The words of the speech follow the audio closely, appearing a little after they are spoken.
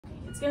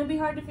It's going to be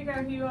hard to figure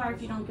out who you are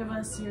if you don't give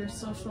us your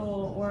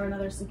social or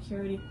another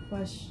security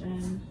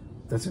question.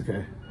 That's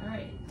okay. All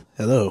right.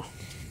 Hello.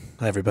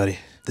 Hi, everybody.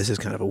 This is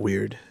kind of a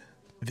weird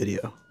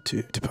video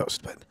to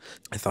post, but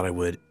I thought I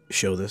would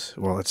show this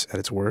while it's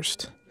at its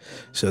worst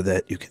so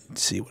that you can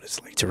see what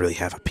it's like to really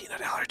have a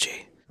peanut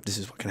allergy. This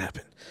is what can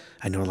happen.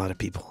 I know a lot of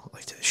people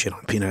like to shit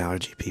on peanut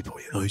allergy people.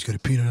 You know, he's got a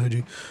peanut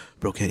allergy.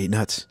 Bro can't eat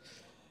nuts.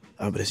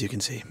 But as you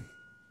can see,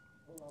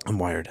 I'm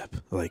wired up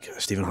like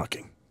Stephen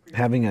Hawking.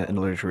 Having an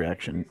allergic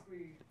reaction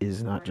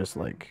is not just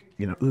like,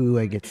 you know, ooh,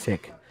 I get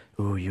sick.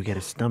 Ooh, you get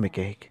a stomach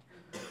ache.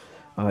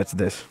 Oh, it's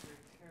this.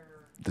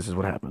 This is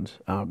what happens.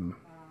 I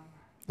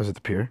was at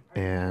the pier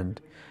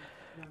and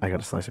I got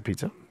a slice of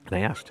pizza and I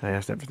asked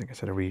everything. I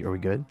said, are we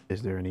good?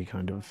 Is there any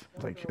kind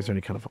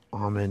of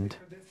almond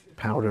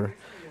powder,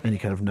 any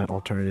kind of nut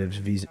alternatives,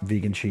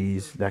 vegan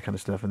cheese, that kind of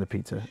stuff in the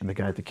pizza? And the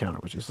guy at the counter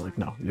was just like,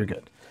 no, you're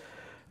good.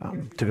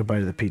 Took a bite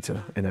of the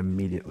pizza and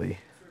immediately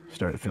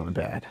started feeling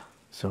bad.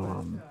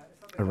 So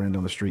I ran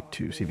down the street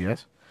to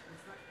CVS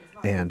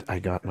and I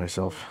got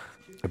myself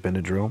a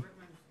Benadryl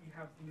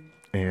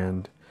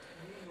and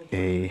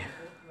a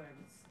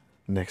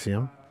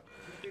Nexium,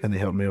 and they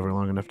helped me over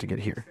long enough to get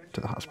here to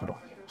the hospital.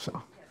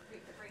 So,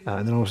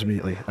 and then almost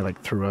immediately I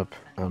threw up,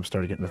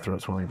 started getting the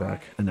throat swelling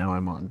back, and now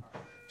I'm on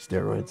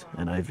steroids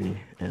and IV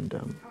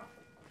and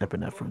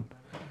epinephrine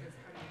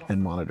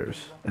and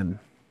monitors, and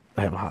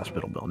I have a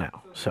hospital bill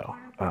now. So,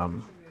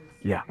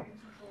 yeah,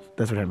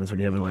 that's what happens when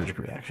you have an allergic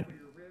reaction.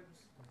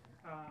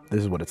 This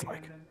is what it's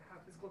like.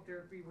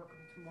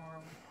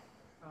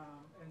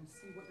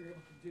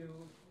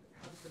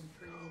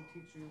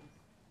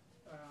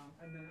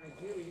 And then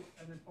ideally,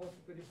 and then also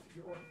if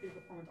your orthopedic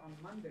appointment on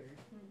Monday,